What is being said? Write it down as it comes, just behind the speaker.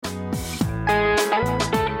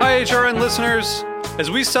HRN listeners.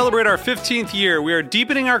 As we celebrate our 15th year, we are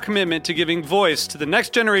deepening our commitment to giving voice to the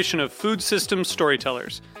next generation of food systems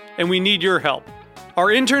storytellers, and we need your help. Our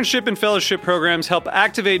internship and fellowship programs help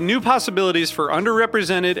activate new possibilities for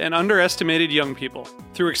underrepresented and underestimated young people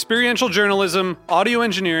through experiential journalism, audio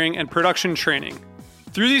engineering, and production training.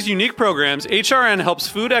 Through these unique programs, HRN helps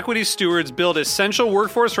food equity stewards build essential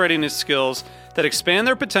workforce readiness skills that expand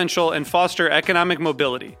their potential and foster economic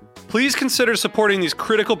mobility. Please consider supporting these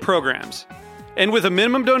critical programs. And with a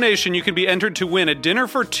minimum donation, you can be entered to win a dinner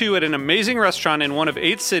for two at an amazing restaurant in one of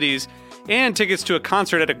 8 cities and tickets to a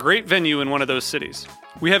concert at a great venue in one of those cities.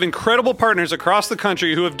 We have incredible partners across the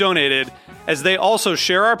country who have donated, as they also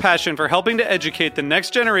share our passion for helping to educate the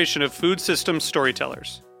next generation of food systems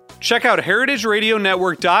storytellers. Check out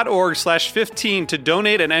heritageradionetwork.org/15 to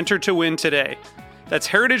donate and enter to win today. That's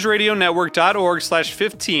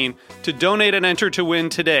heritageradionetwork.org/15 to donate and enter to win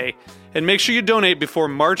today. And make sure you donate before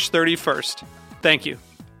March 31st. Thank you.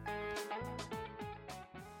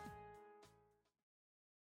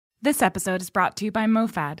 This episode is brought to you by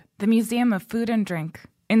MoFad, the Museum of Food and Drink,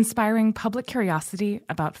 inspiring public curiosity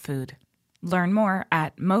about food. Learn more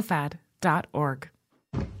at mofad.org.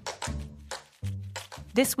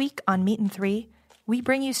 This week on Meat and Three, we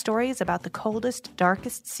bring you stories about the coldest,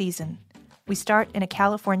 darkest season. We start in a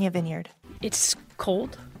California vineyard. It's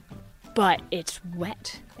cold, but it's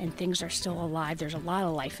wet, and things are still alive. There's a lot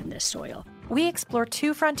of life in this soil. We explore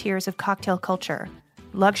 2 frontiers of cocktail culture,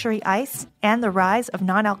 luxury ice and the rise of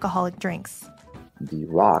non-alcoholic drinks. The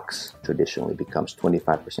rocks traditionally becomes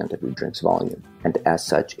 25% of your drink's volume, and as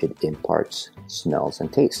such, it imparts smells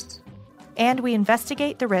and tastes. And we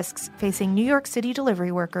investigate the risks facing New York City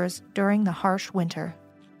delivery workers during the harsh winter.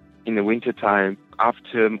 In the wintertime,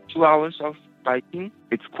 after 2 hours of biking,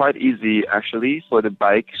 it's quite easy actually for the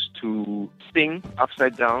bikes to spin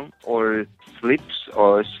upside down or slips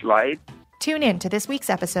or slide. Tune in to this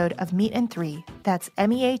week's episode of Meat and Three, that's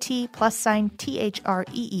MEAT+THREE,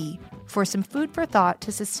 for some food for thought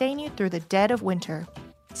to sustain you through the dead of winter.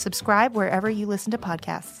 Subscribe wherever you listen to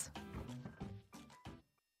podcasts.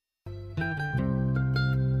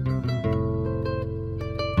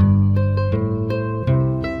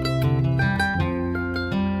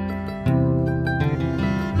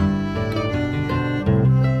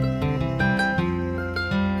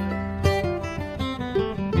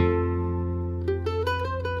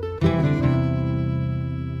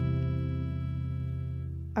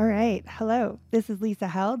 All right. Hello. This is Lisa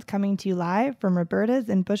Held coming to you live from Roberta's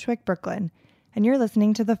in Bushwick, Brooklyn, and you're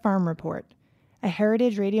listening to The Farm Report, a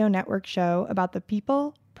Heritage Radio Network show about the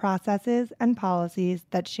people, processes, and policies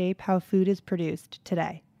that shape how food is produced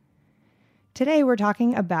today. Today we're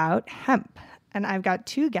talking about hemp, and I've got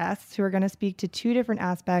 2 guests who are going to speak to 2 different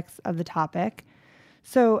aspects of the topic.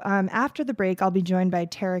 So after the break, I'll be joined by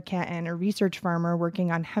Tara Canton, a research farmer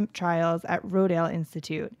working on hemp trials at Rodale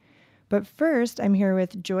Institute. But first, I'm here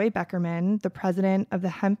with Joy Beckerman, the president of the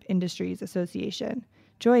Hemp Industries Association.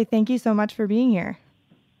 Joy, thank you so much for being here.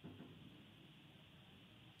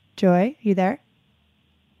 Joy, you there?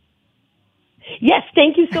 Yes,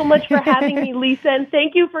 thank you so much for having me, Lisa, and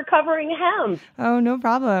thank you for covering hemp. Oh, no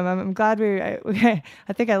problem. I'm glad I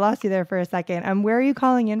think I lost you there for a second. Where are you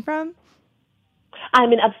calling in from?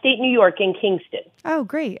 I'm in upstate New York in Kingston. Oh,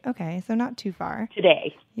 great. Okay, so not too far.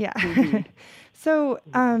 Today. Yeah. Mm-hmm. So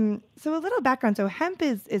a little background. So hemp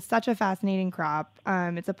is such a fascinating crop.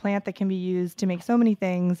 It's a plant that can be used to make so many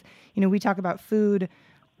things. You know, we talk about food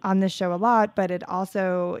on this show a lot, but it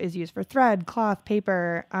also is used for thread, cloth,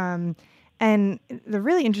 paper. And the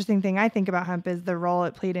really interesting thing I think about hemp is the role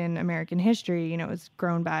it played in American history. You know, it was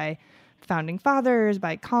grown by founding fathers,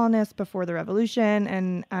 by colonists before the Revolution.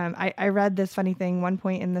 And I read this funny thing. One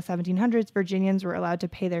point in the 1700s, Virginians were allowed to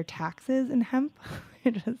pay their taxes in hemp.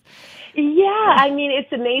 Yeah, I mean,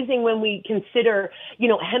 it's amazing when we consider, you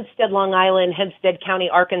know, Hempstead, Long Island, Hempstead County,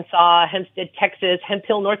 Arkansas, Hempstead, Texas, Hemp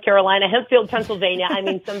Hill, North Carolina, Hempfield, Pennsylvania. I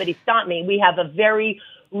mean, somebody stop me. We have a very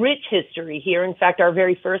rich history here. In fact, our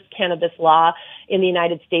very first cannabis law in the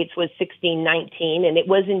United States was 1619, and it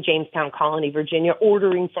was in Jamestown Colony, Virginia,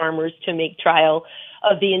 ordering farmers to make trial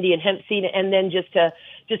of the Indian hemp seed. And then just to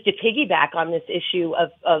piggyback on this issue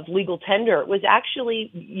of legal tender, it was actually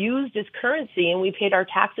used as currency, and we paid our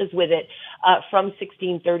taxes with it from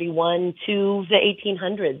 1631 to the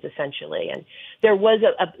 1800s, essentially. And There was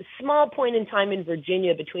a small point in time in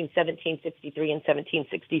Virginia between 1763 and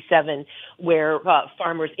 1767 where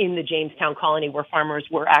farmers in the Jamestown colony, where farmers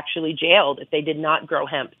were actually jailed if they did not grow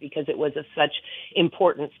hemp because it was of such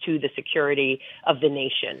importance to the security of the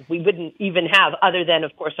nation. We wouldn't even have, other than,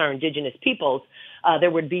 of course, our indigenous peoples, there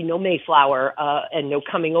would be no Mayflower and no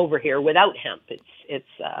coming over here without hemp. It's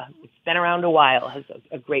been around a while, has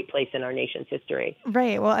a great place in our nation's history.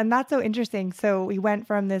 Right. Well, and that's so interesting. So we went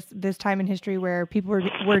from this time in history where people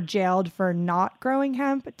were jailed for not growing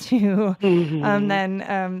hemp to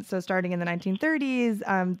so starting in the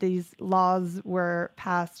 1930s, these laws were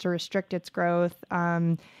passed to restrict its growth.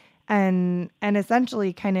 And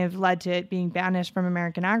essentially kind of led to it being banished from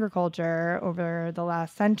American agriculture over the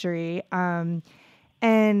last century.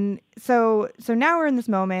 And so now we're in this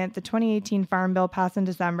moment. The 2018 Farm Bill passed in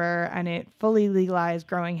December, and it fully legalized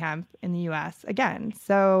growing hemp in the U.S. again.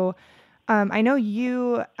 So I know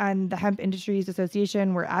you and the Hemp Industries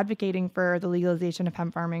Association were advocating for the legalization of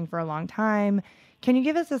hemp farming for a long time. Can you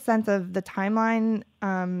give us a sense of the timeline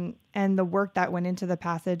and the work that went into the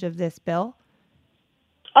passage of this bill?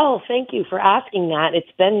 Oh, thank you for asking that.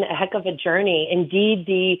 It's been a heck of a journey. Indeed,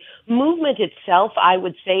 the movement itself, I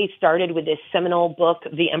would say, started with this seminal book,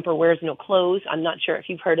 The Emperor Wears No Clothes. I'm not sure if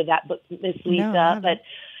you've heard of that book, Miss Lisa, but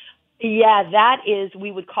yeah, that is, we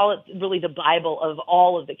would call it really the Bible of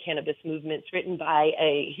all of the cannabis movements, written by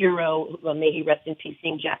a hero, may he rest in peace,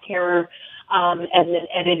 named Jack Herer, and then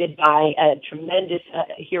edited by a tremendous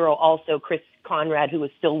hero also, Chris Conrad, who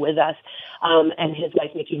is still with us, and his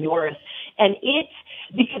wife, Nikki Norris. And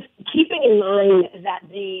because keeping in mind that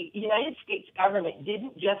the United States government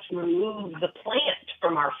didn't just remove the plant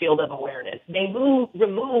from our field of awareness, they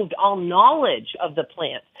removed all knowledge of the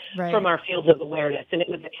plant from our field of awareness. And it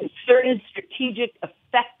was a concerted, strategic,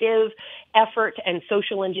 effective effort and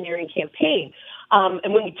social engineering campaign.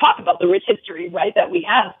 And when we talk about the rich history, right, that we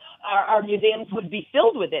have, our museums would be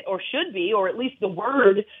filled with it, or should be, or at least the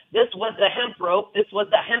word, this was the hemp rope, this was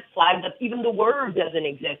the hemp flag, but even the word doesn't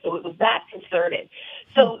exist. So it was that concerted.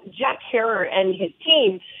 So Jack Herer and his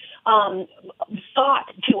team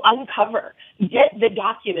sought to uncover, get the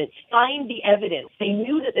documents, find the evidence. They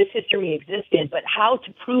knew that this history existed, but how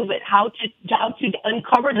to prove it, how to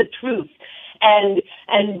uncover the truth and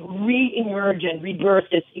re-emerge and rebirth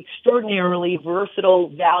this extraordinarily versatile,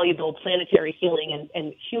 valuable planetary healing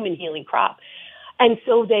and human healing crop. And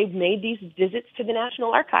so they've made these visits to the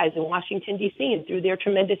National Archives in Washington, D.C., and through their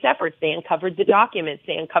tremendous efforts, they uncovered the documents,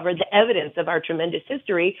 they uncovered the evidence of our tremendous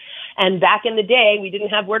history. And back in the day, we didn't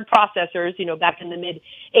have word processors. Back in the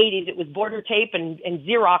mid-'80s, it was border tape and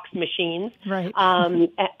Xerox machines. Right.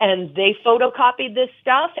 And they photocopied this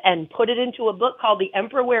stuff and put it into a book called The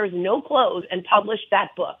Emperor Wears No Clothes and published that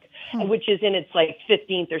book, which is in its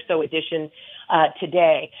 15th or so edition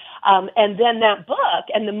today. And then that book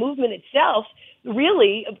and the movement itself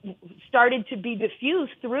really started to be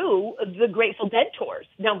diffused through the Grateful Dead tours.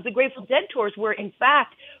 Now, the Grateful Dead tours were, in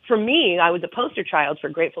fact, for me, I was a poster child for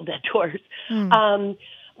Grateful Dead tours,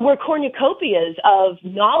 were cornucopias of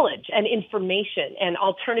knowledge and information and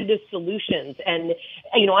alternative solutions. And,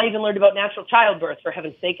 I even learned about natural childbirth, for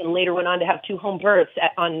heaven's sake, and later went on to have 2 home births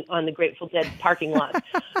on the Grateful Dead parking lot.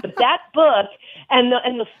 But that book and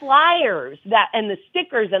the flyers and the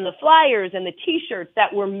stickers and the flyers and the T-shirts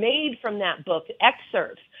that were made from that book,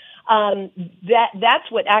 excerpts, that's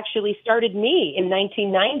what actually started me in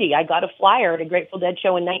 1990. I got a flyer at a Grateful Dead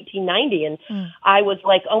show in 1990, and I was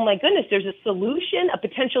like, oh my goodness, there's a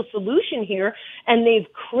potential solution here, and they've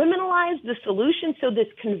criminalized the solution, so this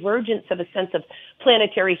convergence of a sense of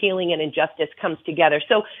planetary healing and injustice comes together.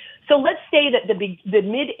 So let's say that the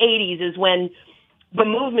mid-'80s is when the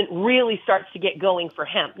movement really starts to get going for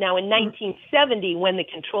hemp. Now, in 1970, when the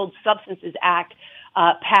Controlled Substances Act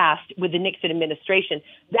passed with the Nixon administration,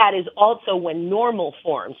 that is also when NORML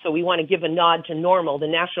formed. So we want to give a nod to NORML, the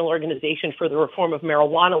National Organization for the Reform of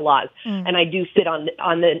Marijuana Laws. And I do sit on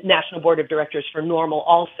the National Board of Directors for NORML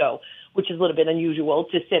also, which is a little bit unusual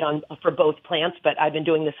to sit on for both plants, but I've been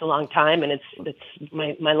doing this a long time, and it's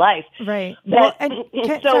my life. Right. But,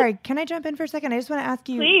 sorry, can I jump in for a second? I just want to ask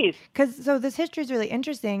you, please, because this history is really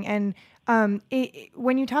interesting, and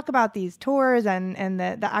when you talk about these tours and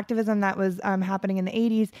the activism that was happening in the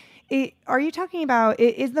 80s, are you talking about,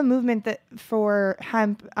 is the movement that for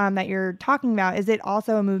hemp that you're talking about, is it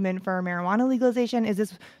also a movement for marijuana legalization? Is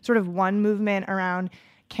this sort of one movement around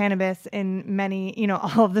cannabis in many,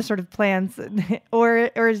 all of the sort of plants, or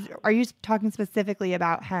are you talking specifically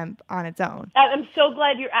about hemp on its own? I'm so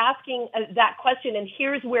glad you're asking that question. And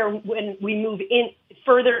here's where, when we move in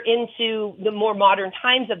further into the more modern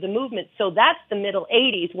times of the movement, so that's the middle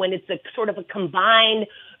 80s, when it's a sort of a combined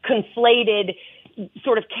conflated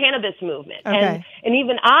sort of cannabis movement. Okay. And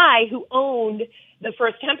even I, who owned the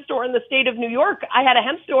first hemp store in the state of New York, I had a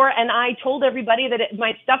hemp store, and I told everybody that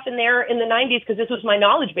my stuff in there in the 90s, because this was my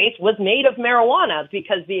knowledge base, was made of marijuana,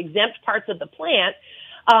 because the exempt parts of the plant,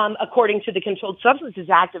 according to the Controlled Substances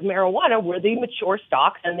Act of marijuana, were the mature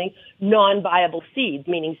stalks and the non-viable seeds,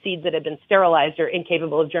 meaning seeds that had been sterilized or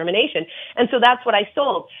incapable of germination. And so that's what I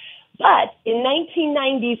sold. But in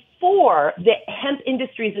 1994, the Hemp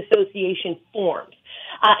Industries Association formed.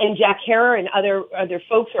 And Jack Herer and other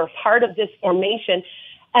folks are a part of this formation.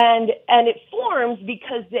 And it forms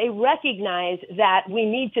because they recognize that we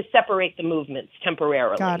need to separate the movements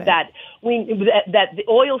temporarily. Got it. That the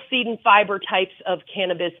oil seed and fiber types of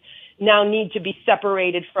cannabis now need to be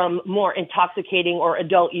separated from more intoxicating or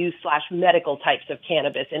adult use / medical types of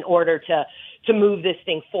cannabis in order to move this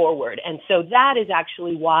thing forward. And so that is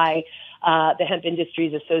actually why the Hemp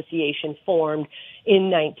Industries Association formed in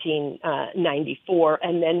 1994.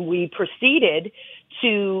 And then we proceeded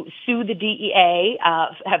to sue the DEA,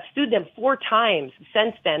 have sued them 4 times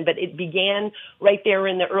since then, but it began right there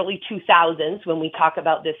in the early 2000s when we talk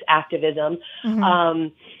about this activism. Mm-hmm.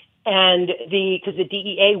 Because the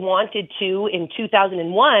DEA wanted to, in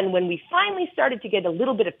 2001, when we finally started to get a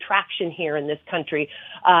little bit of traction here in this country,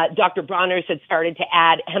 Dr. Bronner's had started to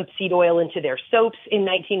add hemp seed oil into their soaps in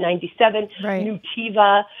 1997. Right.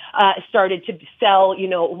 Nutiva started to sell,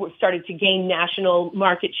 started to gain national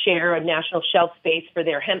market share and national shelf space for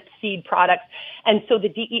their hemp seed products. And so the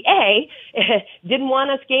DEA didn't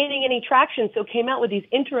want us gaining any traction, so came out with these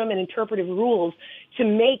interim and interpretive rules to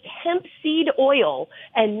make hemp seed oil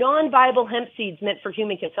and non-viable hemp seeds meant for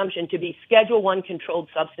human consumption to be Schedule I controlled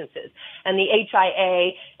substances. And the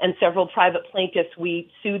HIA and several private plaintiffs, we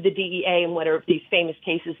sued the DEA in what are these famous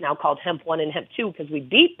cases now called Hemp 1 and Hemp 2 because we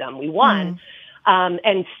beat them, we won.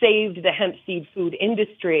 And saved the hemp seed food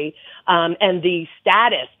industry and the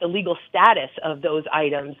legal status of those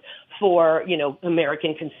items for,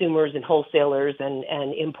 American consumers and wholesalers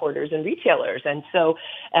and importers and retailers. And so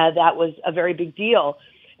that was a very big deal.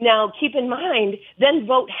 Now, keep in mind, then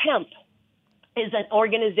Vote Hemp is an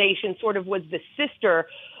organization, sort of was the sister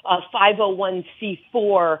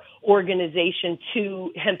 501c4 organization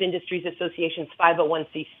to Hemp Industries Association's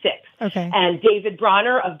 501c6. Okay. And David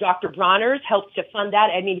Bronner of Dr. Bronner's helped to fund that.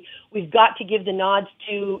 I mean, we've got to give the nods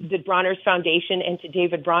to the Bronner's Foundation and to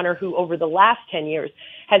David Bronner, who over the last 10 years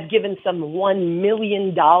has given some $1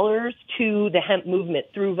 million to the hemp movement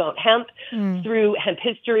through Vote Hemp, through Hemp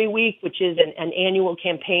History Week, which is an annual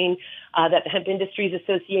campaign that the Hemp Industries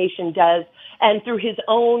Association does, and through his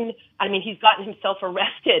own, he's gotten himself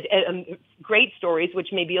arrested. Great stories,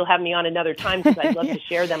 which maybe you'll have me on another time because I'd love to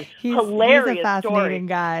share them. Hilarious He's a fascinating story.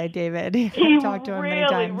 guy, David. I've talked to him many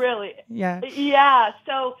times. Really. Yeah. Yeah.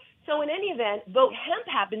 So in any event, Vote Hemp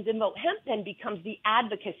happens, and Vote Hemp then becomes the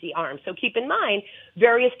advocacy arm. So keep in mind,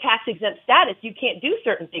 various tax-exempt status, you can't do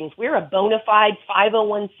certain things. We're a bona fide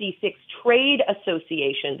 501c6 trade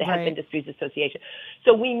association, the Hemp Industries Association.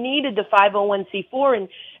 So we needed the 501c4,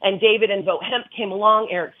 and David and Vote Hemp came along.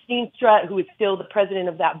 Eric Steenstra, who is still the president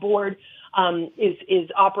of that board, is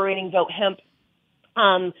operating Vote Hemp.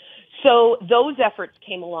 So those efforts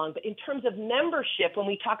came along. But in terms of membership, when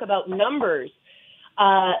we talk about numbers,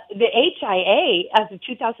 the HIA, as of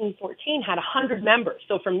 2014, had 100 members.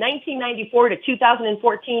 So from 1994 to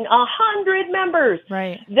 2014, 100 members.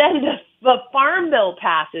 Right. Then the Farm Bill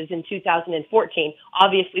passes in 2014.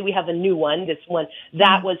 Obviously, we have a new one. This one,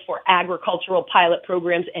 that was for agricultural pilot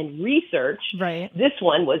programs and research. Right. This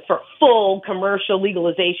one was for full commercial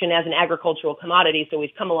legalization as an agricultural commodity. So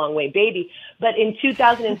we've come a long way, baby. But in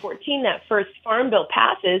 2014, that first Farm Bill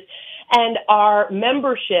passes. And our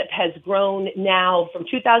membership has grown now from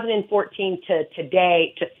 2014 to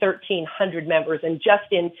today to 1,300 members. And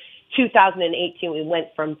just in 2018, we went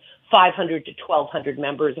from 500 to 1,200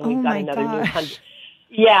 members, and we've got another new 100.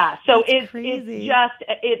 Yeah, so it's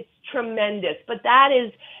tremendous. But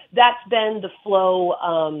that's been the flow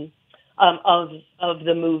of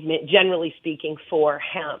the movement, generally speaking, for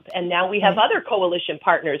hemp. And now we have other coalition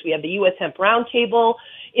partners. We have the U.S. Hemp Roundtable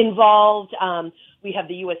involved. We have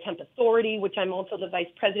the U.S. Hemp Authority, which I'm also the vice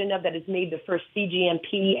president of, that has made the first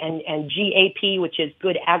CGMP and GAP, which is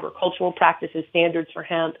Good Agricultural Practices Standards for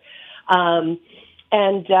hemp. And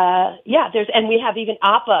we have even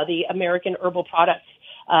APA, the American Herbal Products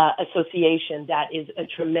Association, that is a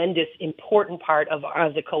tremendous, important part of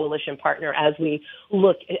the coalition partner as we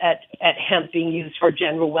look at hemp being used for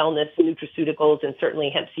general wellness, nutraceuticals, and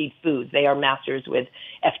certainly hemp seed foods. They are masters with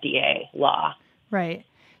FDA law. Right.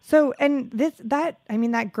 So, and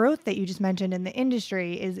that growth that you just mentioned in the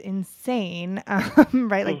industry is insane,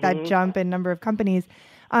 right? Like that jump in number of companies.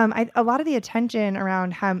 A lot of the attention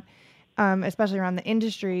around hemp, especially around the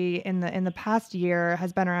industry in the past year,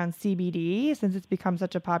 has been around CBD since it's become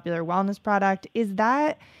such a popular wellness product. Is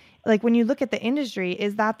that, like, when you look at the industry,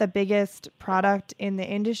 is that the biggest product in the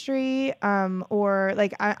industry? Or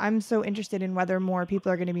like, I'm so interested in whether more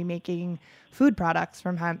people are going to be making food products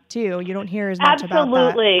from hemp too. You don't hear as much about that.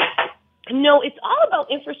 Absolutely. No, it's all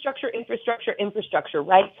about infrastructure,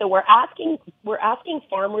 right? So we're asking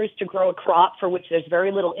farmers to grow a crop for which there's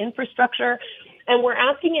very little infrastructure, and we're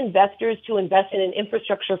asking investors to invest in an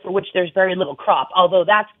infrastructure for which there's very little crop, although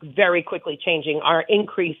that's very quickly changing. Our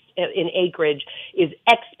increase in acreage is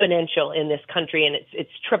exponential in this country, and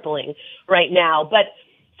it's tripling right now. But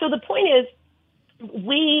so the point is,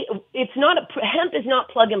 hemp is not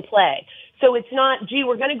plug and play. So it's not,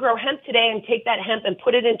 we're going to grow hemp today and take that hemp and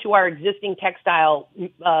put it into our existing textile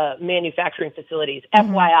manufacturing facilities.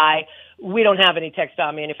 Mm-hmm. FYI, we don't have any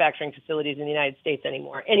textile manufacturing facilities in the United States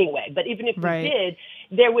anymore anyway. But even if we did,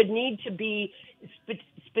 there would need to be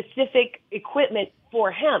specific equipment for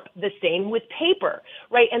hemp. The same with paper,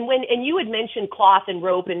 right? And you had mentioned cloth and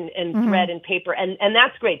rope and mm-hmm. thread and paper, and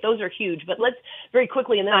that's great. Those are huge. But let's very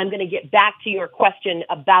quickly, and then I'm going to get back to your question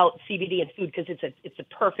about CBD and food, because it's a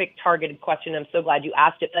perfect targeted question. I'm so glad you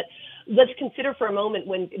asked it. But let's consider for a moment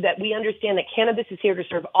that we understand that cannabis is here to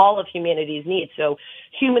serve all of humanity's needs. So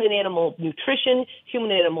human and animal nutrition,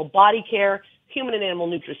 human and animal body care, human and animal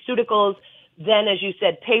nutraceuticals. Then, as you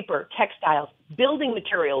said, paper, textiles, building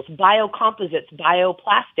materials, biocomposites,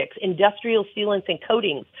 bioplastics, industrial sealants and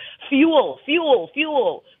coatings, fuel,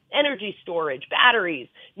 energy storage, batteries,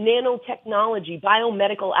 nanotechnology,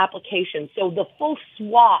 biomedical applications. So the full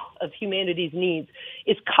swath of humanity's needs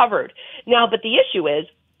is covered. Now, but the issue is,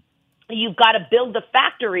 you've got to build the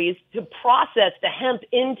factories to process the hemp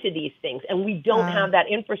into these things, and we don't have that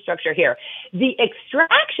infrastructure here. The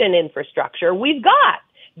extraction infrastructure we've got.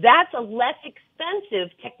 That's a less expensive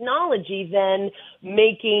technology than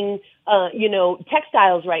making,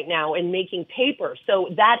 textiles right now and making paper. So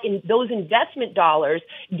those investment dollars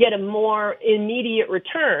get a more immediate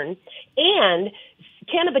return. And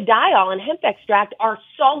cannabidiol and hemp extract are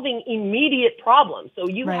solving immediate problems. So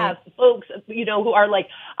you have folks, who are like,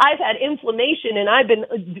 I've had inflammation and I've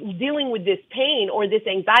been dealing with this pain or this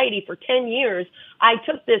anxiety for 10 years. I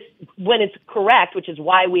took this when it's correct, which is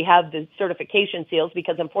why we have the certification seals,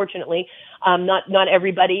 because unfortunately, not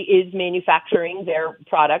everybody is manufacturing their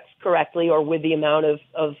products correctly or with the amount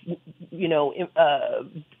of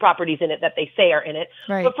properties in it that they say are in it.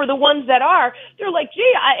 Right. But for the ones that are, they're like,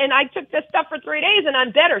 I took this stuff for 3 days and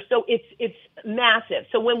I'm better. So it's massive.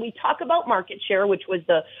 So when we talk about market share, which was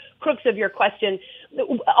the crux of your question,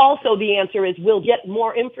 also the answer is we'll get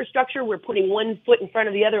more infrastructure. We're putting one foot in front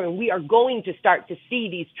of the other, and we are going to start to see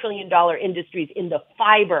these trillion-dollar industries in the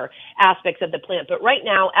fiber aspects of the plant. But right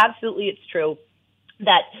now, absolutely, it's true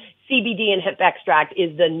that CBD and hemp extract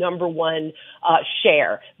is the number one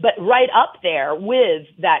share. But right up there with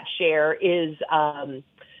that share is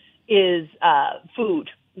food.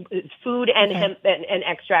 Food and hemp and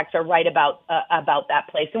extracts are right about that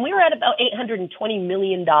place, and we were at about $820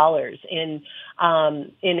 million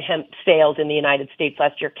in hemp sales in the United States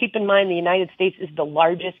last year. Keep in mind, the United States is the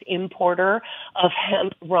largest importer of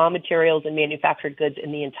hemp raw materials and manufactured goods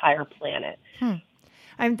in the entire planet.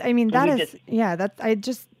 That's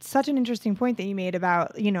such an interesting point that you made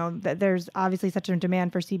about, that there's obviously such a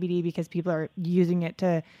demand for CBD because people are using it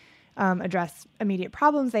to address immediate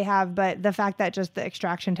problems they have, but the fact that just the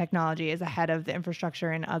extraction technology is ahead of the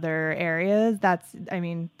infrastructure in other areas, that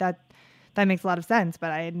makes a lot of sense, but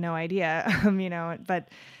I had no idea, but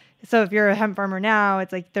so if you're a hemp farmer now,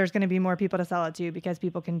 it's like there's going to be more people to sell it to because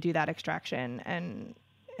people can do that extraction,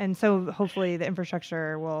 and so hopefully the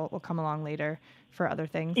infrastructure will come along later for other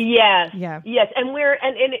things. Yes. Yeah. Yes. And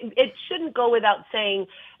it shouldn't go without saying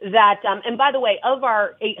that, and by the way, of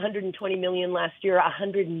our $820 million last year,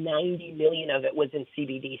 $190 million of it was in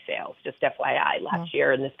CBD sales, just FYI, last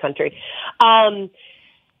year in this country.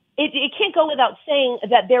 It can't go without saying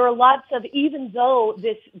that there are lots of, even though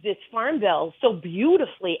this Farm Bill so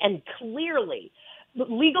beautifully and clearly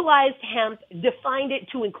legalized hemp, defined it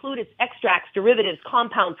to include its extracts, derivatives,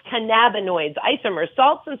 compounds, cannabinoids, isomers,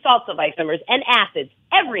 salts and salts of isomers, and acids,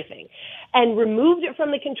 everything, and removed it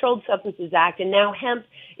from the Controlled Substances Act. And now hemp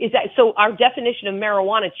is that. So our definition of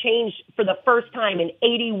marijuana changed for the first time in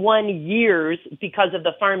 81 years because of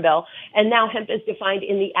the Farm Bill. And now hemp is defined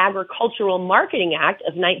in the Agricultural Marketing Act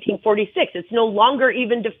of 1946. It's no longer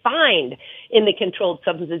even defined in the Controlled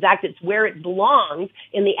Substances Act. It's where it belongs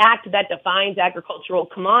in the act that defines agricultural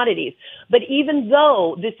commodities. But even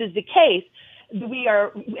though this is the case,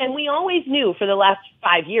 and we always knew for the last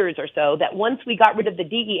 5 years or so that once we got rid of the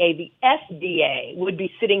DEA, the FDA would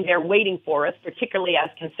be sitting there waiting for us, particularly as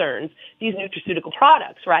concerns these nutraceutical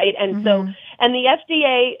products, right? And so, and the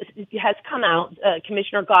FDA has come out,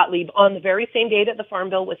 Commissioner Gottlieb, on the very same day that the Farm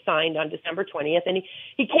Bill was signed on December 20th, and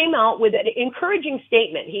he came out with an encouraging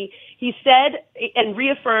statement. He said and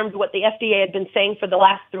reaffirmed what the FDA had been saying for the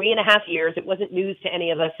last 3.5 years. It wasn't news to any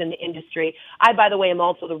of us in the industry. I, by the way, am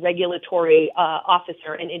also the regulatory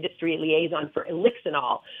officer and industry liaison for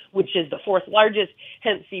Elixinol, which is the 4th largest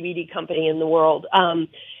hemp CBD company in the world.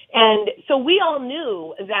 And so we all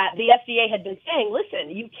knew that the FDA had been saying,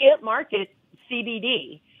 listen, you can't market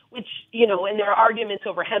CBD, which, you know, and there are arguments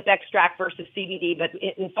over hemp extract versus CBD, but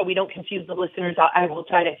and so we don't confuse the listeners, I will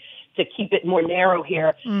try to keep it more narrow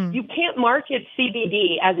here. You can't market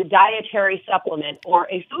CBD as a dietary supplement or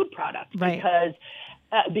a food product, right?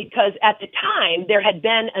 Because at the time there had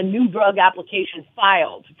been a new drug application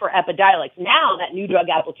filed for Epidiolex. Now that new drug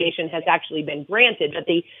application has actually been granted,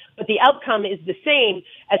 but the outcome is the same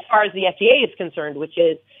as far as the FDA is concerned, which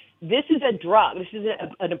is this is a drug. This is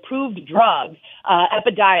an approved drug,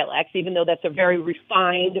 Epidiolex, even though that's a very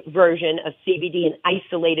refined version of CBD, an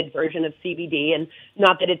isolated version of CBD, and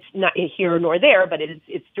not that it's not here nor there, but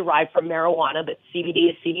it's derived from marijuana. But CBD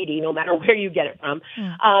is CBD, no matter where you get it from.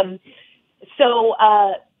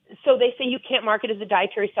 So they say you can't market as a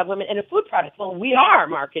dietary supplement and a food product. Well, we are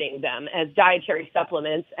marketing them as dietary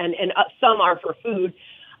supplements, and some are for food.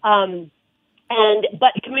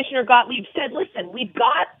 But Commissioner Gottlieb said, listen, we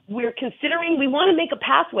want to make a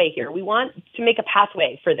pathway here. We want to make a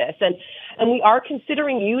pathway for this. And we are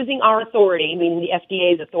considering using our authority, meaning the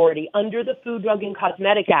FDA's authority, under the Food, Drug, and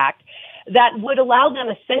Cosmetic Act, that would allow them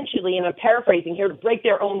essentially, and I'm paraphrasing here, to break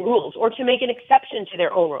their own rules or to make an exception to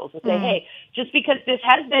their own rules and say, hey, just because this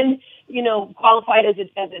has been, you know, qualified as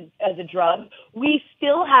a drug, we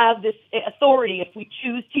still have this authority, if we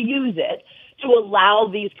choose to use it, to allow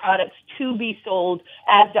these products to be sold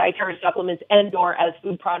as dietary supplements and or as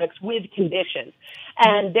food products with conditions.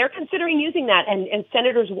 And they're considering using that. And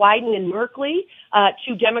Senators Wyden and Merkley,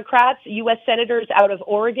 2 Democrats, U.S. senators out of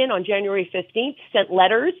Oregon on January 15th, sent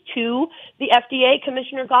letters to the FDA,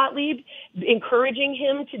 Commissioner Gottlieb, encouraging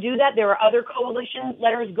him to do that. There are other coalition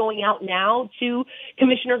letters going out now to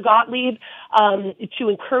Commissioner Gottlieb to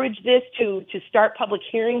encourage this, to start public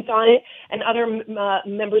hearings on it. And other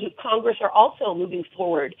members of Congress are also moving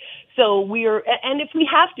forward. So and if we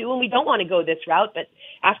have to, and we don't want to go this route, but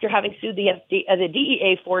after having sued the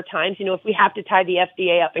DEA 4 times, you know, if we have to tie the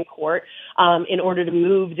FDA up in court in order to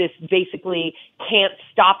move this basically can't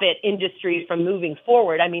stop it industry from moving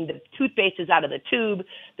forward. I mean, the toothpaste is out of the tube,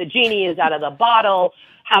 the genie is out of the bottle.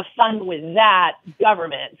 Have fun with that,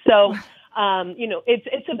 government. So, you know,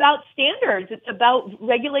 it's about standards. It's about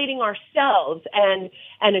regulating ourselves and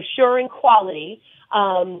assuring quality.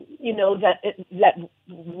 You know, that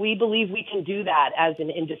we believe we can do that as an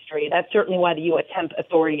industry. That's certainly why the U.S. Hemp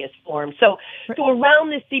Authority is formed. So around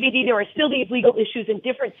this CBD, there are still these legal issues, and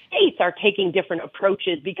different states are taking different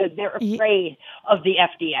approaches because they're afraid of the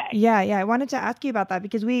FDA. Yeah. I wanted to ask you about that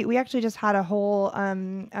because we actually just had a whole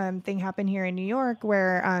thing happen here in New York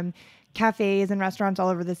where cafes and restaurants all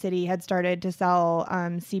over the city had started to sell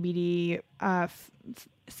CBD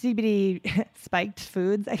CBD spiked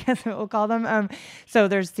foods, I guess we'll call them. So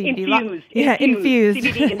there's CBD infused.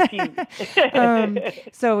 CBD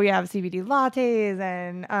infused. So we have CBD lattes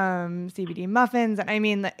and CBD muffins. And I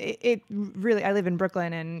mean, it really, I live in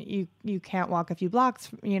Brooklyn, and you can't walk a few blocks,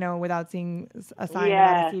 you know, without seeing a sign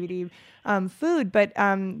about a CBD food. But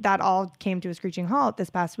that all came to a screeching halt this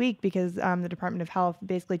past week because the Department of Health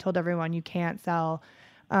basically told everyone you can't sell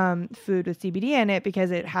food with CBD in it because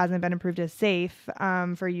it hasn't been approved as safe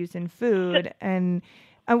for use in food. And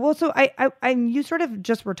well, so you sort of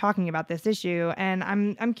just were talking about this issue, and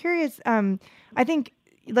I'm curious. I think,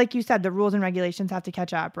 like you said, the rules and regulations have to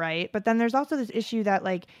catch up, right? But then there's also this issue that,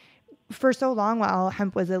 like, for so long while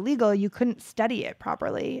hemp was illegal, you couldn't study it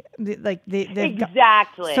properly.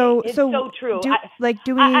 Exactly. It's so true.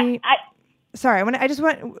 Sorry,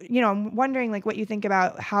 I'm wondering, like, what you think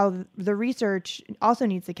about how the research also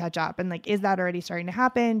needs to catch up, and, like, is that already starting to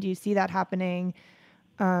happen? Do you see that happening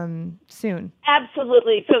soon?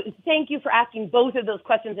 Absolutely. So thank you for asking both of those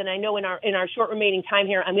questions. And I know in our short remaining time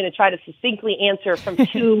here, I'm going to try to succinctly answer from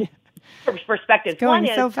 2 perspectives. It's going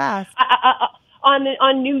so fast.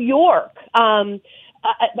 On New York.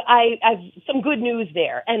 I've some good news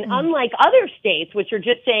there. And unlike other states, which are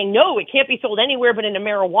just saying, no, it can't be sold anywhere but in a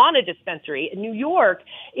marijuana dispensary, New York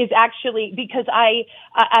is actually, because I'm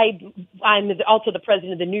also the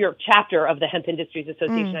president of the New York chapter of the Hemp Industries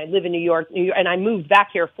Association. I live in New York, and I moved back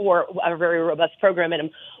here for a very robust program, and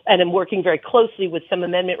I'm working very closely with some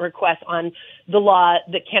amendment requests on the law,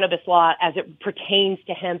 the cannabis law, as it pertains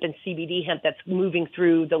to hemp and CBD hemp that's moving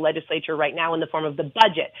through the legislature right now in the form of the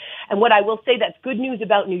budget. And what I will say that's good news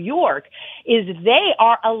about New York is they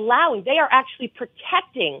are actually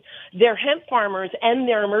protecting their hemp farmers and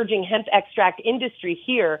their emerging hemp extract industry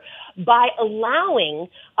here by allowing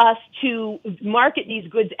us to market these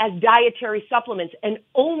goods as dietary supplements and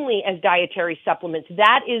only as dietary supplements.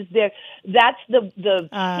 That's the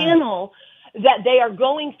channel that they are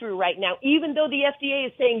going through right now. Even though the FDA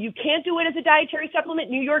is saying you can't do it as a dietary supplement,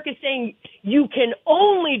 New York is saying you can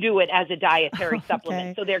only do it as a dietary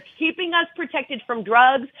supplement. So they're keeping us protected from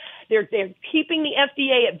drugs. They're keeping the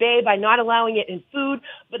FDA at bay by not allowing it in food,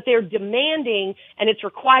 but they're demanding, and it's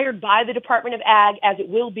required by the Department of Ag, as it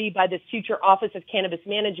will be by this future Office of Cannabis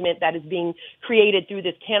Management that is being created through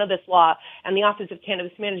this cannabis law, and the Office of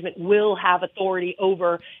Cannabis Management will have authority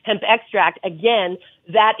over hemp extract. Again,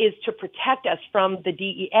 that is to protect us from the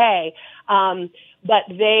DEA. But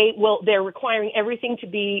they're requiring everything to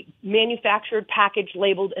be manufactured, packaged,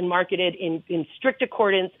 labeled, and marketed in strict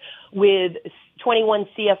accordance with 21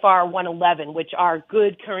 CFR 111, which are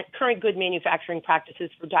current good manufacturing practices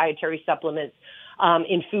for dietary supplements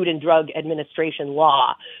in Food and Drug Administration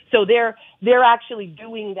law. So they're actually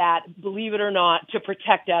doing that, believe it or not, to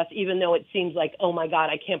protect us, even though it seems like, oh my God,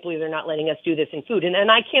 I can't believe they're not letting us do this in food.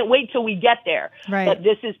 And I can't wait till we get there. Right. But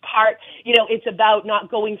this is part, it's about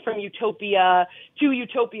not going from utopia to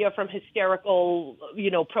utopia from hysterical,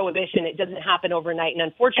 prohibition. It doesn't happen overnight. And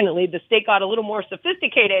unfortunately, the state got a little more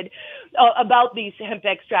sophisticated about these hemp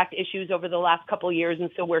extract issues over the last couple of years.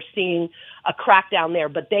 And so we're seeing a crackdown there,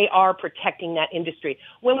 but they are protecting that industry.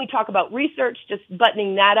 When we talk about research, just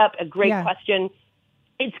buttoning that up, a great question.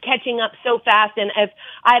 It's catching up so fast, and if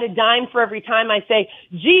I had a dime for every time I say,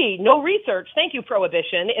 gee, no research, thank you,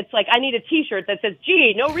 Prohibition, it's like I need a T-shirt that says,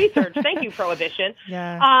 gee, no research, thank you, Prohibition,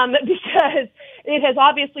 because it has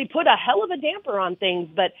obviously put a hell of a damper on things,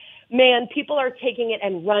 but man, people are taking it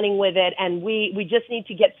and running with it, and we just need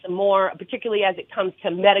to get some more, particularly as it comes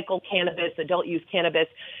to medical cannabis, adult use cannabis.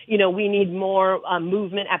 We need more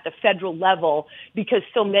movement at the federal level, because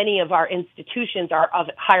so many of our institutions of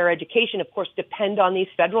higher education, of course, depend on these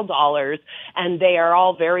federal dollars, and they are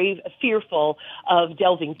all very fearful of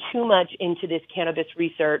delving too much into this cannabis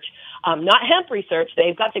research. Not hemp research,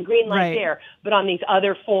 they've got the green light there, but on these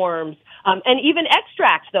other forms. And even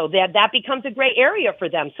extracts, though, that becomes a gray area for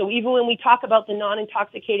them. So even when we talk about the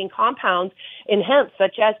non-intoxicating compounds in hemp,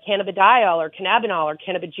 such as cannabidiol or cannabinol or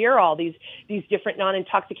cannabigerol, these different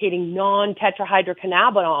non-intoxicating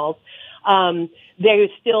non-tetrahydrocannabinols,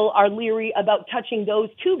 they still are leery about touching those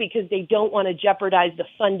too, because they don't want to jeopardize the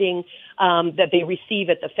funding that they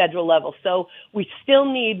receive at the federal level. So we still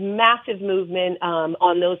need massive movement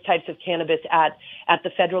on those types of cannabis at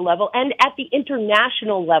the federal level and at the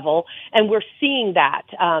international level, and we're seeing that.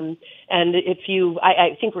 And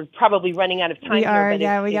I think we're probably running out of time. We are,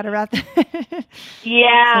 here, we got to wrap that.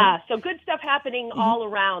 So good stuff happening all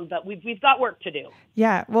around, but we've got work to do.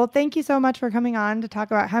 Yeah, well, thank you so much for coming on to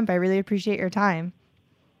talk about hemp. I really appreciate your time.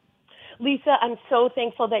 Lisa, I'm so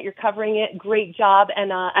thankful that you're covering it. Great job,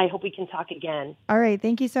 and I hope we can talk again. All right,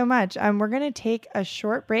 thank you so much. We're going to take a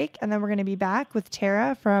short break, and then we're going to be back with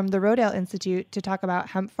Tara from the Rodale Institute to talk about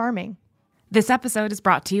hemp farming. This episode is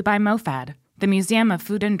brought to you by MoFad, the Museum of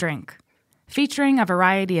Food and Drink. Featuring a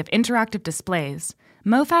variety of interactive displays,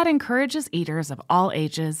 MoFad encourages eaters of all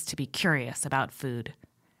ages to be curious about food.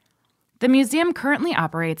 The museum currently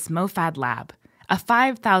operates MoFad Lab, a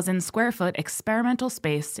 5,000 square foot experimental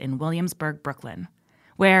space in Williamsburg, Brooklyn,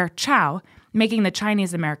 where Chow, making the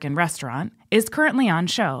Chinese American restaurant, is currently on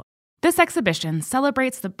show. This exhibition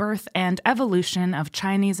celebrates the birth and evolution of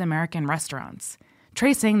Chinese American restaurants,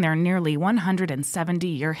 tracing their nearly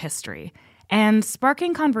 170-year history and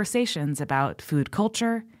sparking conversations about food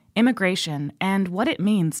culture, immigration, and what it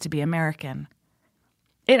means to be American.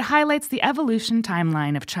 It highlights the evolution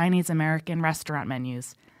timeline of Chinese American restaurant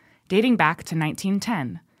menus, dating back to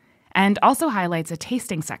 1910, and also highlights a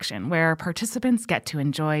tasting section where participants get to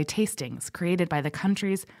enjoy tastings created by the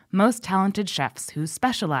country's most talented chefs who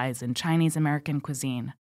specialize in Chinese American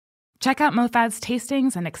cuisine. Check out MoFad's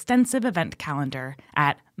tastings and extensive event calendar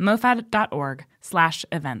at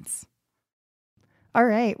mofad.org/events. All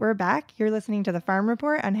right, we're back. You're listening to the Farm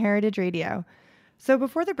Report on Heritage Radio. So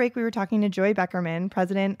before the break, we were talking to Joy Beckerman,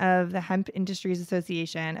 president of the Hemp Industries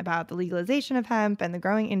Association, about the legalization of hemp and the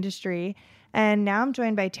growing industry. And now I'm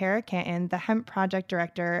joined by Tara Canton, the hemp project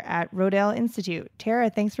director at Rodale Institute.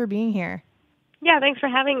 Tara, thanks for being here. Yeah, thanks for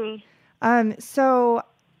having me. So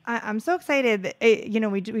I'm so excited.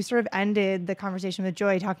 We sort of ended the conversation with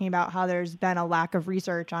Joy talking about how there's been a lack of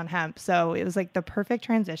research on hemp. So it was like the perfect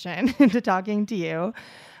transition into talking to you.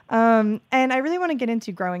 And I really want to get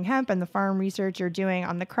into growing hemp and the farm research you're doing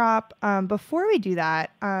on the crop. Before we do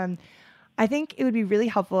that, I think it would be really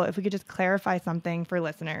helpful if we could just clarify something for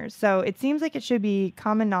listeners. So it seems like it should be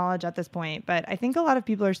common knowledge at this point, but I think a lot of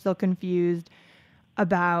people are still confused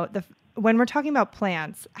about when we're talking about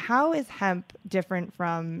plants, how is hemp different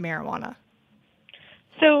from marijuana?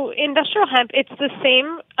 So industrial hemp, it's the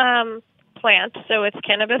same plant, so it's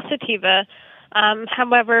Cannabis sativa.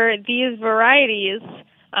 However, these varieties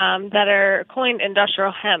that are coined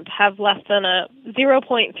industrial hemp have less than a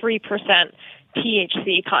 0.3%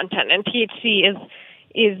 THC content, and THC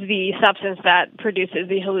is the substance that produces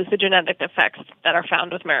the hallucinogenic effects that are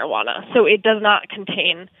found with marijuana. So it does not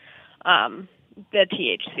contain the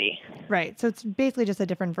THC. Right. So it's basically just a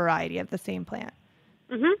different variety of the same plant.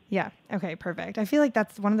 Mm-hmm. Yeah. Okay, perfect. I feel like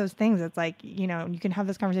that's one of those things that's like, you can have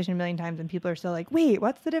this conversation a million times and people are still like, wait,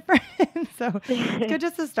 what's the difference? So it's good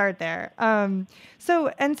just to start there.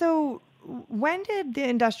 So when did the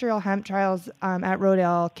industrial hemp trials at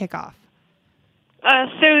Rodale kick off?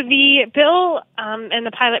 So the bill and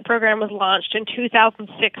the pilot program was launched in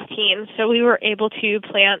 2016. So we were able to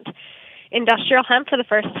plant industrial hemp for the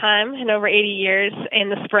first time in over 80 years in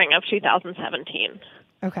the spring of 2017.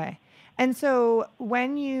 Okay. And so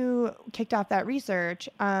when you kicked off that research,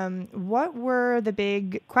 what were the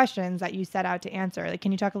big questions that you set out to answer? Like,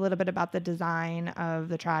 can you talk a little bit about the design of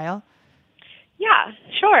the trial? Yeah,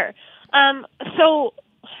 sure. So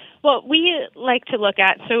what we like to look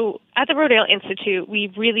at, so at the Rodale Institute,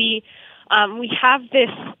 we really we have this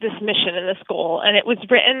mission and this goal, and it was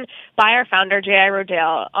written by our founder, J.I.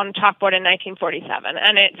 Rodale, on a chalkboard in 1947,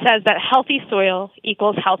 and it says that healthy soil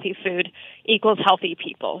equals healthy food equals healthy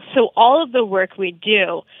people. So all of the work we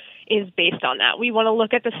do is based on that. We want to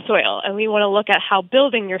look at the soil, and we want to look at how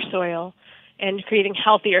building your soil and creating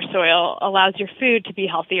healthier soil allows your food to be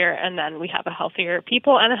healthier, and then we have a healthier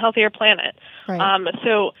people and a healthier planet. Right.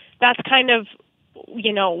 So that's kind of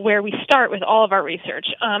where we start with all of our research.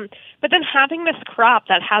 But then having this crop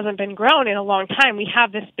that hasn't been grown in a long time, we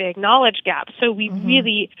have this big knowledge gap. So we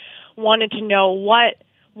really wanted to know what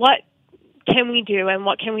can we do and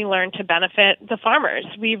what can we learn to benefit the farmers.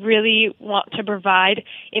 We really want to provide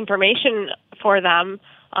information for them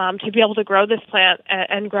to be able to grow this plant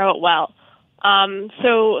and grow it well.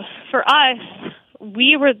 So for us,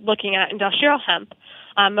 we were looking at industrial hemp,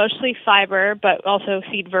 mostly fiber, but also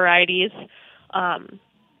seed varieties,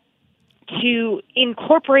 to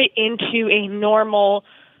incorporate into a normal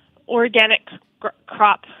organic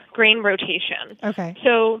crop grain rotation. Okay.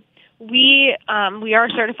 So we are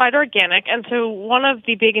certified organic, and so one of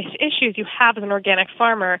the biggest issues you have as an organic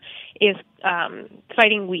farmer is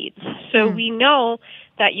fighting weeds. So we know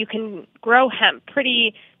that you can grow hemp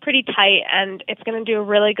pretty tight, and it's going to do a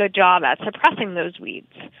really good job at suppressing those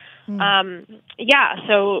weeds.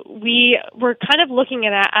 So we were kind of looking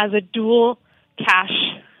at it as a dual cash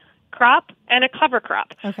crop and a cover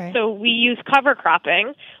crop. Okay. So we use cover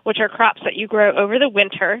cropping, which are crops that you grow over the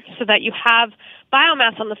winter so that you have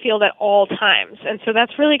biomass on the field at all times. And so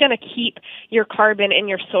that's really going to keep your carbon in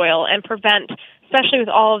your soil and prevent, especially with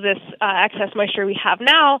all of this excess moisture we have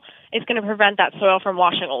now, it's going to prevent that soil from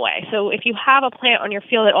washing away. So if you have a plant on your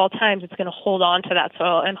field at all times, it's going to hold on to that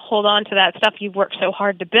soil and hold on to that stuff you've worked so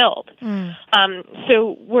hard to build.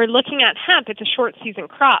 So we're looking at hemp. It's a short season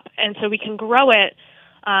crop, and so we can grow it,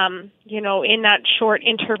 in that short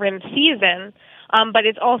interim season. But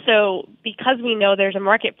it's also because we know there's a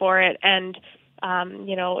market for it, and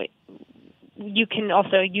you can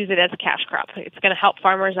also use it as a cash crop. It's going to help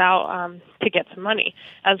farmers out to get some money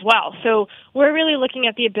as well. So we're really looking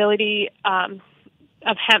at the ability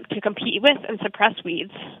of hemp to compete with and suppress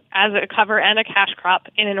weeds as a cover and a cash crop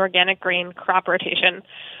in an organic grain crop rotation.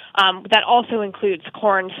 That also includes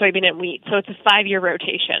corn, soybean, and wheat. So it's a 5-year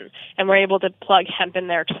rotation, and we're able to plug hemp in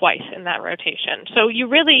there twice in that rotation. So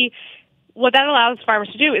what that allows farmers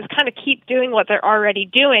to do is kind of keep doing what they're already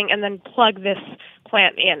doing and then plug this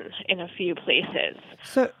plant in a few places.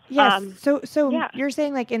 So, yes. So you're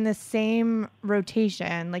saying like in the same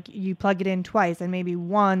rotation, like you plug it in twice and maybe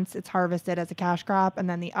once it's harvested as a cash crop and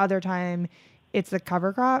then the other time it's a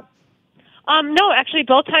cover crop? No, actually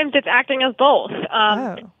both times it's acting as both.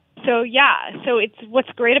 So it's what's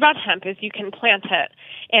great about hemp is you can plant it,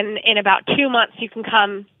 and in about 2 months you can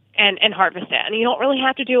come and harvest it, and you don't really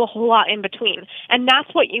have to do a whole lot in between. And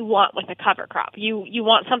that's what you want with a cover crop. You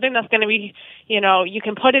want something that's going to be, you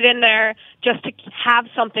can put it in there just to have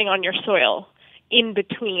something on your soil in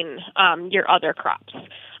between your other crops,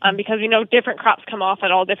 because different crops come off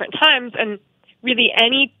at all different times, and really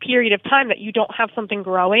any period of time that you don't have something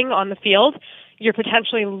growing on the field, you're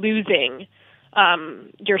potentially losing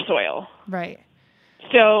your soil. Right.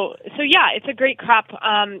 So yeah, it's a great crop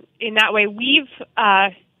in that way. We've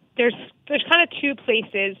there's kind of two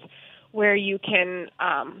places where you can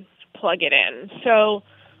plug it in. So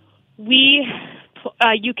you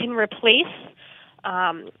can replace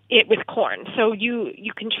it with corn. So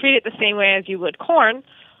you can treat it the same way as you would corn.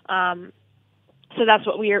 So that's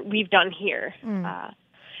what we've done here.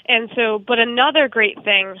 But another great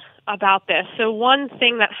thing about this, so one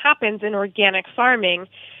thing that happens in organic farming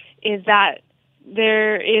is that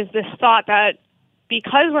there is this thought that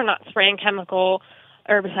because we're not spraying chemical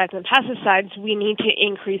herbicides and pesticides, we need to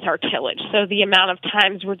increase our tillage. So the amount of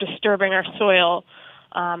times we're disturbing our soil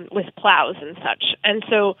with plows and such. And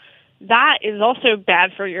so that is also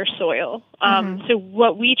bad for your soil. So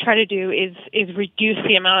what we try to do is reduce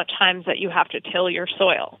the amount of times that you have to till your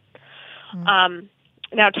soil.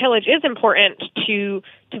 Now, tillage is important to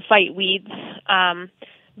fight weeds,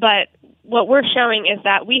 but what we're showing is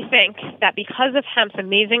that we think that because of hemp's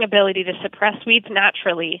amazing ability to suppress weeds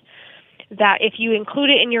naturally, that if you include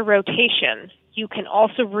it in your rotation, you can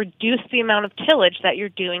also reduce the amount of tillage that you're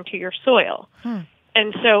doing to your soil.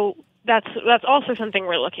 And so that's also something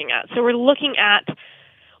we're looking at. So we're looking at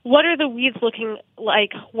what are the weeds looking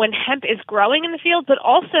like when hemp is growing in the field, but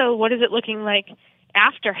also what is it looking like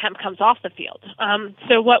after hemp comes off the field.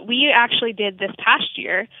 So what we actually did this past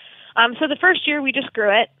year, so the first year we just grew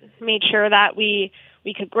it, made sure that we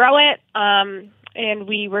could grow it, and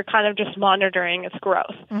we were kind of just monitoring its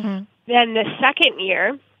growth. Then the second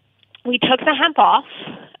year, we took the hemp off,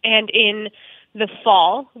 and in the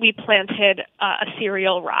fall, we planted a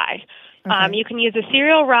cereal rye. You can use a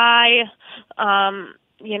cereal rye,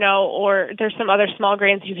 or there's some other small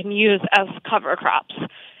grains you can use as cover crops.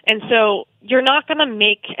 And so you're not going to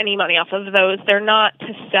make any money off of those. They're not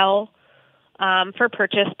to sell for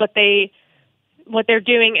purchase, but what they're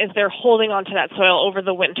doing is they're holding onto that soil over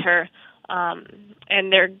the winter,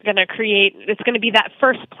 and they're going to it's going to be that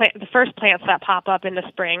the first plants that pop up in the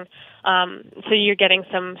spring, so you're getting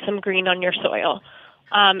some green on your soil.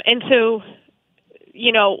 And so,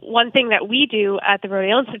 one thing that we do at the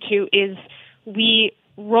Rodale Institute is we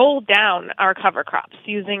roll down our cover crops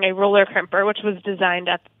using a roller crimper, which was designed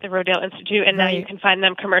at the Rodale Institute, and now you can find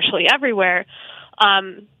them commercially everywhere.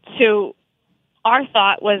 So our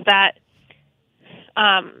thought was that,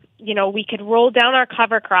 we could roll down our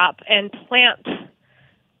cover crop and plant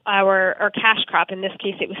our cash crop, in this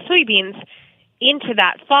case it was soybeans, into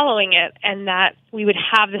that following it, and that we would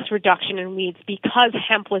have this reduction in weeds because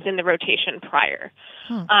hemp was in the rotation prior.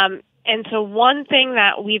 And so one thing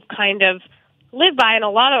that we've kind of lived by, and a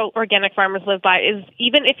lot of organic farmers live by, is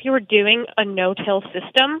even if you were doing a no-till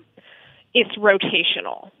system, it's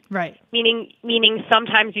rotational. Right. Meaning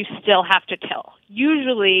sometimes you still have to till.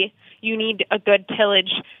 Usually you need a good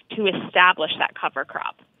tillage to establish that cover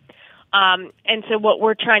crop. And so what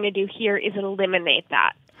we're trying to do here is eliminate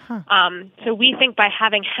that. So we think by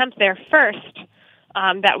having hemp there first,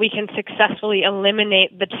 that we can successfully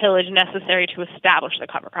eliminate the tillage necessary to establish the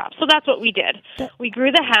cover crop. So that's what we did. We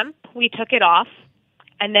grew the hemp, we took it off,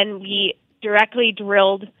 and then we directly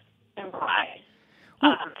drilled the rye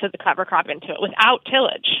to the cover crop into it without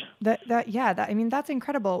tillage. That's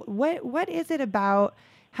incredible. What is it about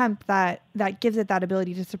hemp that gives it that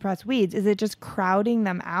ability to suppress weeds? Is it just crowding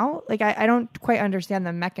them out? Like, I don't quite understand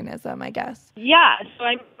the mechanism, I guess. Yeah, so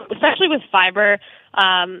especially with fiber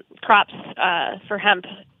crops for hemp,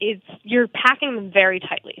 you're packing them very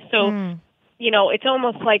tightly. So, it's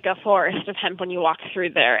almost like a forest of hemp when you walk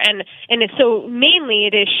through there. And it's, so mainly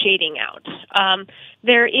it is shading out.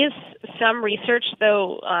 There is some research,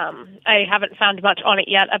 though I haven't found much on it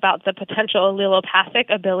yet, about the potential allelopathic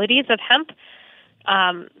abilities of hemp.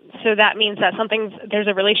 So that means that there's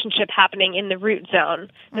a relationship happening in the root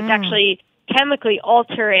zone that's actually chemically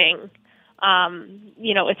altering,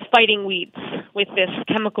 it's fighting weeds with this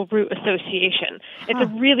chemical root association. It's a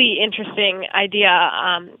really interesting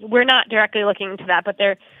idea. We're not directly looking into that, but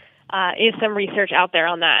there is some research out there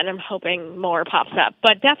on that, and I'm hoping more pops up.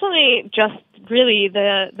 But definitely just really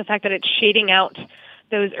the fact that it's shading out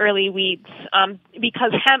those early weeds,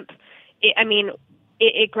 because hemp,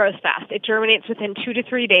 it grows fast. It germinates within 2 to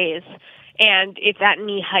 3 days, and it's at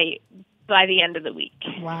knee height by the end of the week.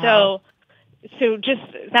 Wow. So just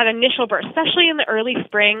that initial burst, especially in the early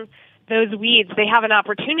spring, those weeds, they have an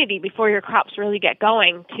opportunity before your crops really get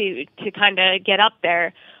going to kind of get up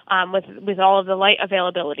there with all of the light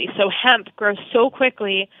availability. So hemp grows so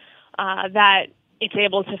quickly that it's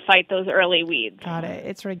able to fight those early weeds. Got it.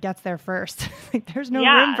 It sort of gets there first. Like there's no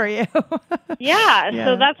room for you. Yeah.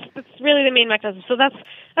 So that's really the main mechanism. So that's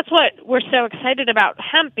what we're so excited about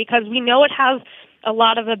hemp, because we know it has a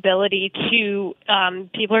lot of ability to,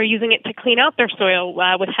 people are using it to clean out their soil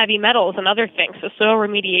with heavy metals and other things, so soil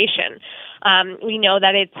remediation. We know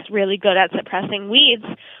that it's really good at suppressing weeds.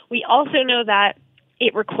 We also know that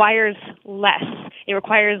it requires less. It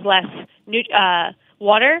requires less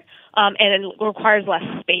water, and it requires less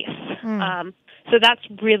space. So that's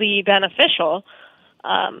really beneficial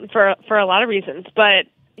for a lot of reasons. But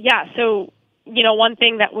yeah, so one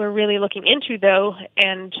thing that we're really looking into, though,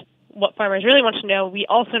 and what farmers really want to know, we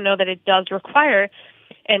also know that it does require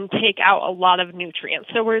and take out a lot of nutrients.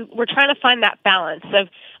 So we're trying to find that balance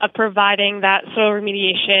of providing that soil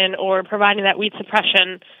remediation or providing that weed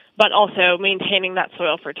suppression, but also maintaining that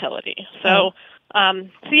soil fertility. So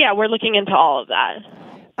yeah, we're looking into all of that.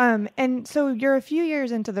 And so you're a few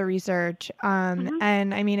years into the research,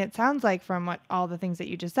 and I mean, it sounds like from all the things that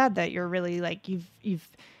you just said that you're really like you've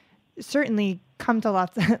certainly come to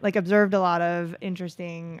observed a lot of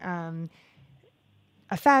interesting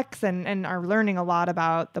effects and are learning a lot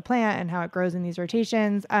about the plant and how it grows in these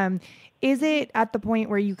rotations. Is it at the point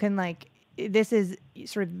where you can this is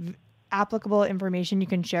sort of applicable information you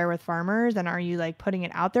can share with farmers, and are you putting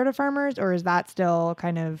it out there to farmers, or is that still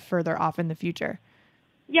kind of further off in the future?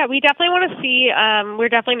 Yeah, we definitely want to see, we're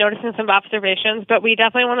definitely noticing some observations, but we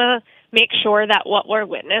definitely want to make sure that what we're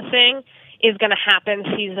witnessing is going to happen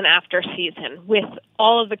season after season with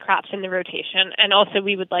all of the crops in the rotation. And also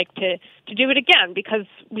we would like to do it again, because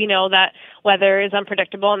we know that weather is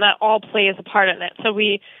unpredictable and that all plays a part in it. So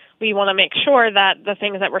we want to make sure that the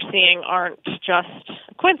things that we're seeing aren't just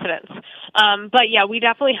a coincidence. But yeah, we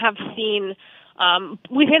definitely have seen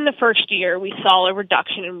within the first year, we saw a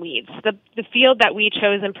reduction in weeds. The field that we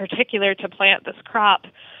chose in particular to plant this crop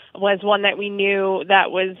was one that we knew that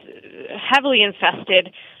was heavily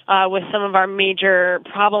infested with some of our major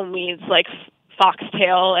problem weeds like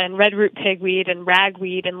foxtail and red root pigweed and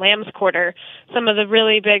ragweed and lamb's quarter, some of the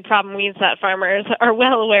really big problem weeds that farmers are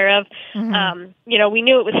well aware of. We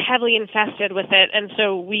knew it was heavily infested with it, and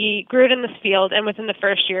so we grew it in this field, and within the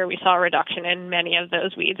first year we saw a reduction in many of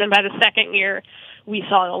those weeds, and by the second year we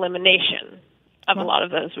saw an elimination of a lot of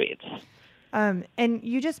those weeds. And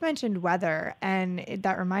you just mentioned weather, and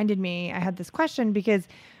that reminded me, I had this question because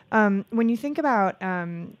when you think about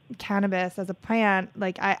cannabis as a plant,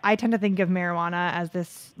 I tend to think of marijuana as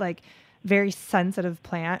this very sensitive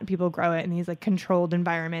plant. People grow it in these controlled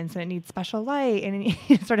environments, and it needs special light, and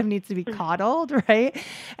it sort of needs to be coddled, right?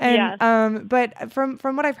 And but from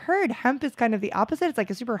what I've heard, hemp is kind of the opposite.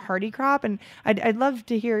 It's a super hardy crop, and I'd love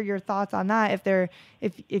to hear your thoughts on that.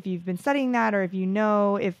 If you've been studying that, or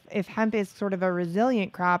if hemp is sort of a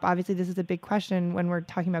resilient crop. Obviously, this is a big question when we're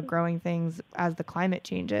talking about growing things as the climate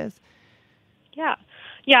changes. Yeah.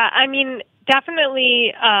 I mean,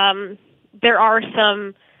 definitely, there are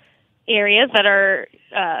some areas that are,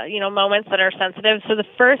 moments that are sensitive. So the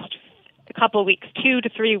first couple of weeks, 2 to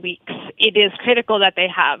 3 weeks, it is critical that they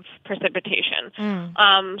have precipitation.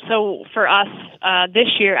 So for us,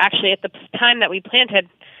 this year, actually, at the time that we planted,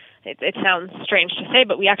 it sounds strange to say,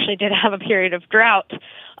 but we actually did have a period of drought.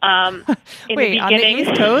 In the beginning. On the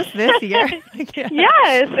East Coast this year?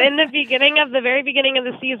 Yes, in the very beginning of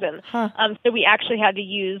the season. So we actually had to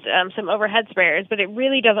use some overhead sprayers, but it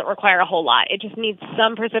really doesn't require a whole lot. It just needs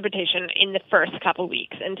some precipitation in the first couple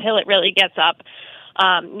weeks until it really gets up,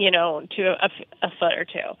 to a foot or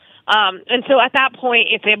two. And so at that point,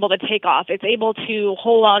 it's able to take off. It's able to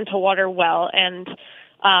hold on to water well. And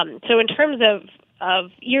so in terms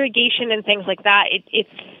of irrigation and things like that, it's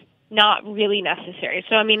not really necessary.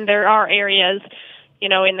 So, I mean, there are areas,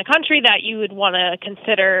 in the country that you would want to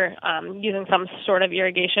consider using some sort of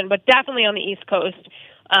irrigation, but definitely on the East Coast,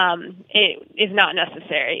 it is not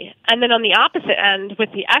necessary. And then on the opposite end,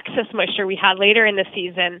 with the excess moisture we had later in the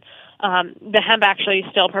season, the hemp actually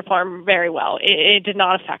still performed very well. It did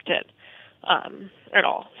not affect it at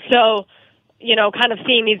all. So, kind of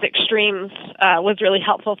seeing these extremes was really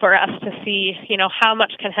helpful for us to see, how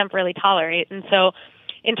much can hemp really tolerate. And so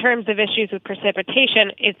in terms of issues with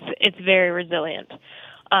precipitation, it's very resilient.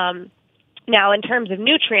 Now, in terms of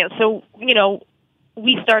nutrients, so,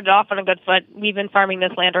 we started off on a good foot. We've been farming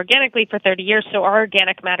this land organically for 30 years, so our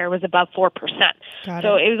organic matter was above 4%.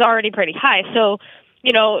 So it was already pretty high. So,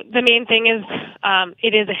 the main thing is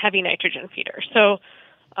it is a heavy nitrogen feeder. So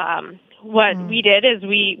what we did is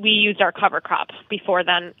we used our cover crop before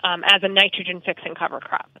then as a nitrogen fixing cover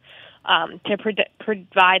crop. To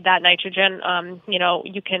provide that nitrogen,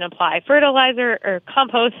 you can apply fertilizer or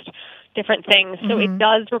compost, different things. So it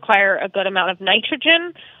does require a good amount of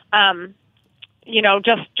nitrogen,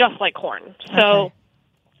 just like corn. So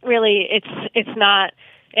really, it's not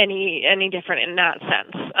any different in that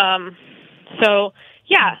sense.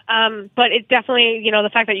 But it definitely, the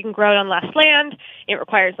fact that you can grow it on less land, it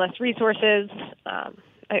requires less resources.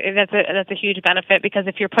 That's a huge benefit, because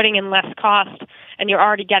if you're putting in less cost and you're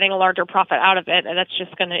already getting a larger profit out of it, that's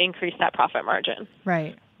just going to increase that profit margin.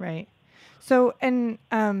 Right. So, and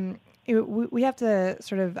we have to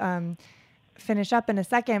sort of finish up in a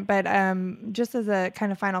second, but just as a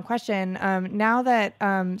kind of final question, now that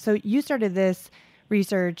so you started this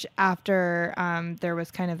research after there was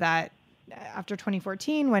kind of that after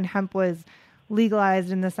 2014 when hemp was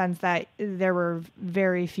legalized, in the sense that there were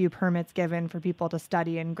very few permits given for people to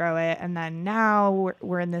study and grow it. And then now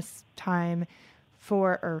we're in this time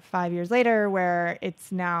 4 or 5 years later where it's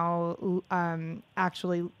now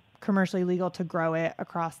actually commercially legal to grow it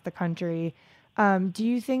across the country. Do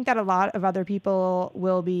you think that a lot of other people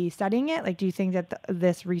will be studying it? Like, do you think that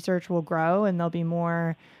this research will grow and there'll be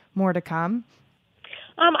more to come?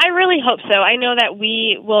 I really hope so. I know that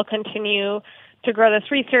we will continue to grow this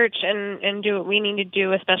research and do what we need to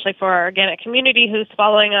do, especially for our organic community who's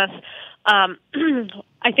following us.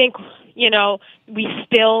 I think, we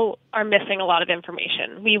still are missing a lot of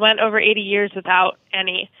information. We went over 80 years without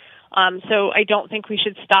any. So I don't think we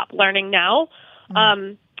should stop learning now.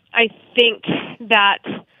 I think that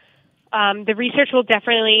the research will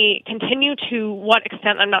definitely continue. To what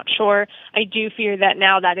extent, I'm not sure. I do fear that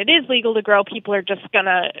now that it is legal to grow, people are just going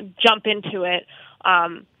to jump into it.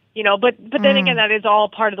 But then again, that is all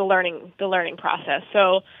part of the learning process.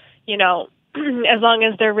 So, as long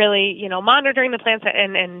as they're really, monitoring the plants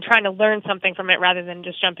and trying to learn something from it rather than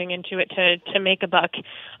just jumping into it to make a buck,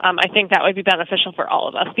 I think that would be beneficial for all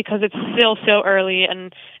of us, because it's still so early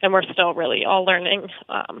and we're still really all learning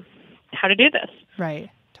how to do this. Right.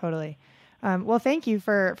 Totally. Well, thank you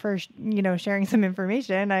for sharing some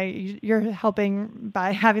information. You're helping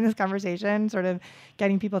by having this conversation, sort of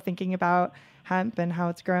getting people thinking about hemp and how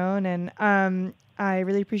it's grown. And I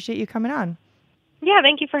really appreciate you coming on. Yeah,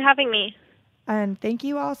 thank you for having me. And thank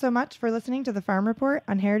you all so much for listening to the Farm Report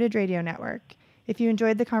on Heritage Radio Network. If you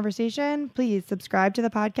enjoyed the conversation, please subscribe to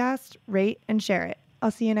the podcast, rate, and share it.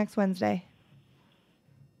 I'll see you next Wednesday.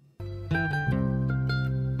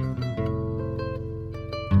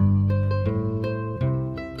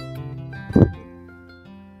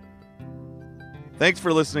 Thanks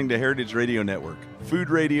for listening to Heritage Radio Network,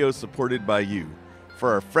 food radio supported by you.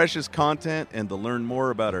 For our freshest content and to learn more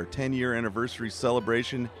about our 10-year anniversary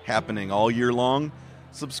celebration happening all year long,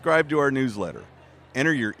 subscribe to our newsletter.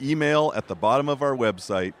 Enter your email at the bottom of our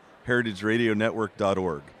website,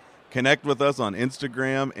 heritageradionetwork.org. Connect with us on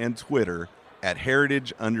Instagram and Twitter at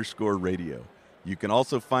heritage_radio. You can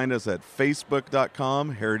also find us at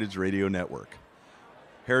facebook.com, Heritage Radio Network.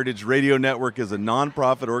 Heritage Radio Network is a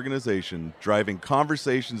nonprofit organization driving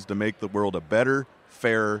conversations to make the world a better,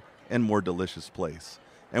 fairer, and more delicious place.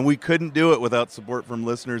 And we couldn't do it without support from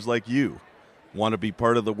listeners like you. Want to be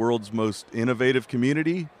part of the world's most innovative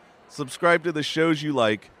community? Subscribe to the shows you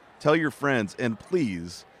like, tell your friends, and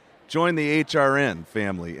please join the HRN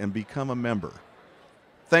family and become a member.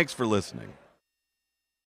 Thanks for listening.